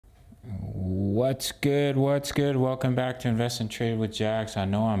What's good? What's good? Welcome back to Invest and Trade with Jax. I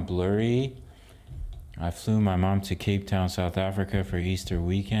know I'm blurry. I flew my mom to Cape Town, South Africa for Easter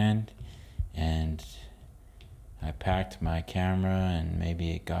weekend, and I packed my camera and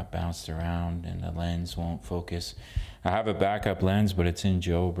maybe it got bounced around and the lens won't focus. I have a backup lens, but it's in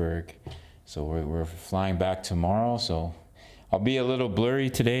Joburg, so we're flying back tomorrow, so I'll be a little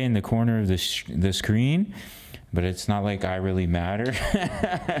blurry today in the corner of the screen, but it's not like I really matter.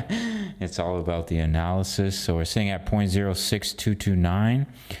 It's all about the analysis. So we're sitting at 0.06229.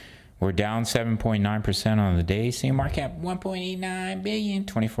 We're down 7.9% on the day. Seeing market cap 1.89 billion,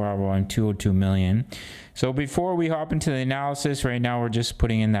 24-hour volume 202 million. So before we hop into the analysis, right now we're just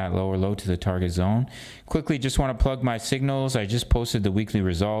putting in that lower low to the target zone. Quickly, just want to plug my signals. I just posted the weekly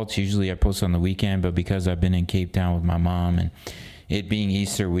results. Usually I post on the weekend, but because I've been in Cape Town with my mom and it being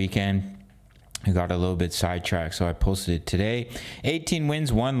Easter weekend, I got a little bit sidetracked, so I posted it today. 18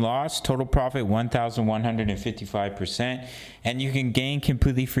 wins, 1 loss, total profit 1,155%, and you can gain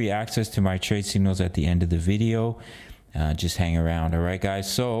completely free access to my trade signals at the end of the video. Just hang around, all right,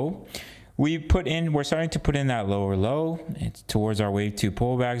 guys? So we're starting to put in that lower low. It's towards our wave 2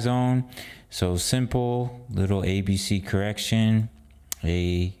 pullback zone. So simple little ABC correction,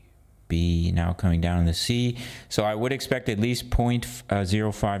 A, B, now coming down in the C. So I would expect at least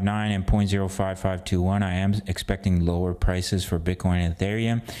 0.059 and 0.05521. I am expecting lower prices for Bitcoin and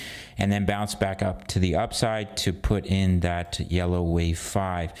Ethereum, and then bounce back up to the upside to put in that yellow wave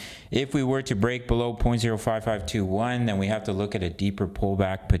 5. If we were to break below 0.05521, then we have to look at a deeper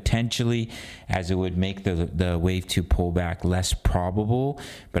pullback potentially, as it would make the wave 2 pullback less probable.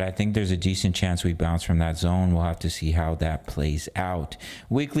 But I think there's a decent chance we bounce from that zone. We'll have to see how that plays out.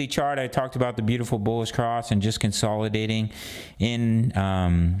 Weekly chart, I talked about the beautiful bullish cross and just consolidating in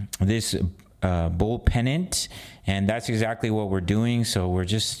this bull pennant, and that's exactly what we're doing. So we're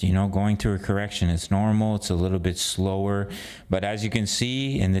just, going through a correction. It's normal. It's a little bit slower, but as you can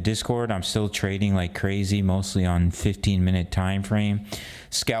see in the Discord, I'm still trading like crazy, mostly on 15-minute time frame,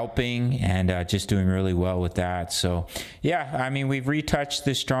 scalping, and just doing really well with that. So yeah, I mean, we've retouched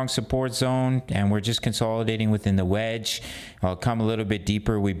this strong support zone and we're just consolidating within the wedge. I'll come a little bit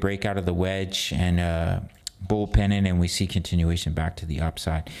deeper. We break out of the wedge and bull pennant, and we see continuation back to the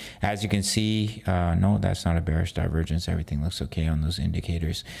upside. As you can see, no, that's not a bearish divergence. Everything looks okay on those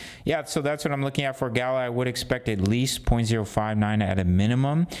indicators. Yeah, so that's what I'm looking at for Gala. I would expect at least 0.059 at a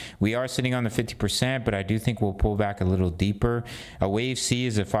minimum. We are sitting on the 50%, but I do think we'll pull back a little deeper. A wave C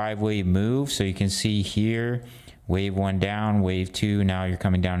is a 5-wave move, so you can see here, wave 1 down, wave 2, now you're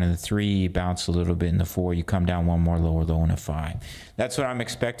coming down in the 3, you bounce a little bit in the 4, you come down one more lower low in a 5. That's what I'm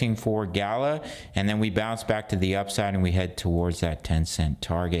expecting for Gala, and then we bounce back to the upside and we head towards that 10-cent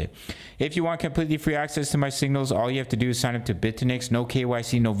target. If you want completely free access to my signals, all you have to do is sign up to BTCC. No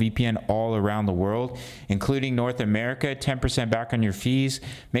KYC, no VPN, all around the world, including North America. 10% back on your fees.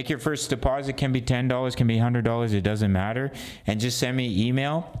 Make your first deposit. Can be $10, can be $100, it doesn't matter. And just send me an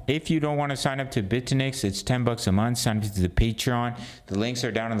email. If you don't want to sign up to BTCC, it's $10 a month. Sign up to the Patreon. The links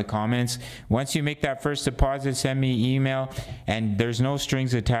are down in the comments. Once you make that first deposit, send me an email, and there's no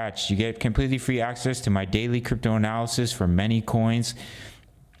strings attached. You get completely free access to my daily crypto analysis for many coins.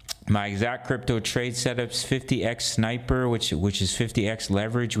 My exact crypto trade setups, 50x sniper, which is 50x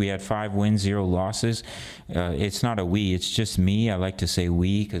leverage. We had 5 wins, 0 losses. It's not a we, it's just me. I like to say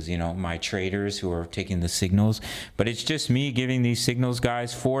we because, my traders who are taking the signals. But it's just me giving these signals,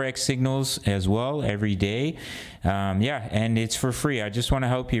 guys. 4x signals as well every day. Yeah, and it's for free. I just want to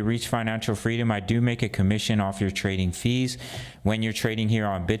help you reach financial freedom. I do make a commission off your trading fees when you're trading here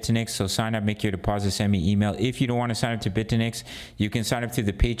on BTCC. So sign up, make your deposit, send me email. If you don't want to sign up to BTCC, you can sign up to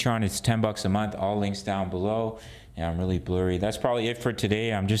the Patreon. It's $10 a month. All links down below. Yeah, I'm really blurry. That's probably it for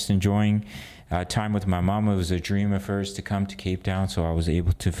today. I'm just enjoying time with my mom. It was a dream of hers to come to Cape Town, so I was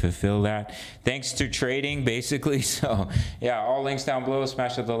able to fulfill that thanks to trading, basically. So yeah, all links down below.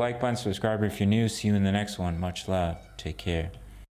 Smash up the like button, subscribe if you're new. See you in the next one. Much love. Take care.